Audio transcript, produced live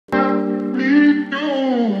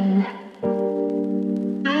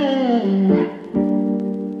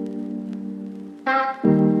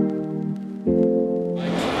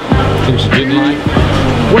didn't like?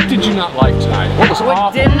 What did you not like tonight? What was awful?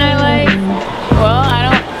 What didn't I like? Well, I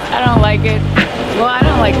don't like it. Well, I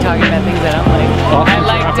don't like talking about things I don't like. I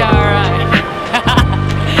liked our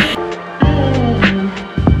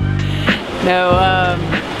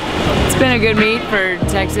it's been a good meet for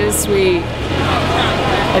Texas.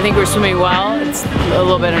 I think we're swimming well. It's a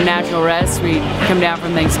little bit of natural rest. We come down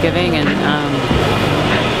from Thanksgiving, and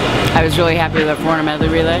I was really happy with our 400 medley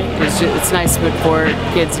relay. It's nice to put 4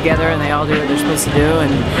 kids together and they all do what they're supposed to do,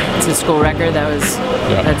 and it's a school record.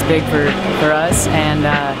 That's big for us. And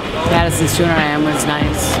Madisyn's 200 IM was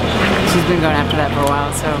nice. She's been going after that for a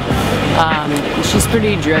while, so she's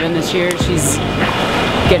pretty driven this year. She's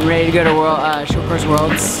getting ready to go to Short Course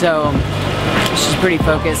Worlds, so she's pretty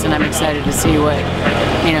focused, and I'm excited to see what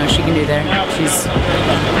she can do there. She's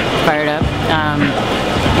fired up,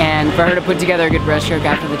 and for her to put together a good breaststroke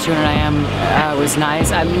after the 200 IM was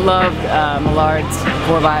nice. I loved Millard's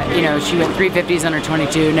 4x. She went 350s under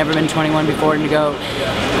 22, never been 21 before, and to go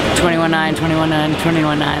 21.9, 21.9,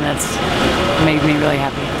 21.9. That's made me really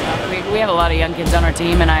happy. We have a lot of young kids on our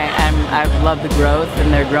team, and I love the growth,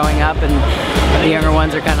 and they're growing up, and the younger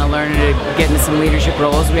ones are kind of learning to get into some leadership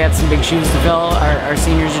roles. We have some big shoes to fill. Our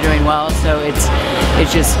seniors are doing well, so it's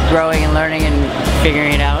just growing and learning and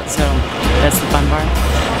figuring it out. So that's the fun part.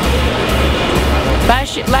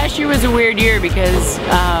 Last year was a weird year because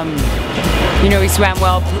we swam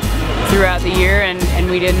well throughout the year, and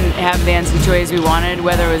we didn't have the NCAAs we wanted,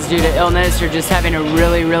 whether it was due to illness or just having a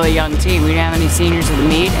really, really young team. We didn't have any seniors at the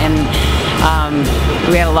meet, and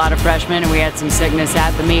we had a lot of freshmen, and we had some sickness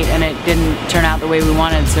at the meet, and it didn't turn out the way we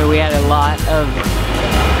wanted, so we had a lot of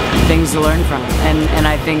things to learn from, and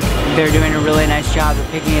I think they're doing a really nice job of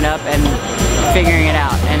picking it up and figuring it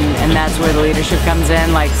out, and that's where the leadership comes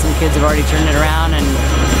in. Like, some kids have already turned it around, and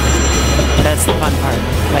that's the fun part,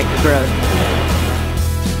 like growth.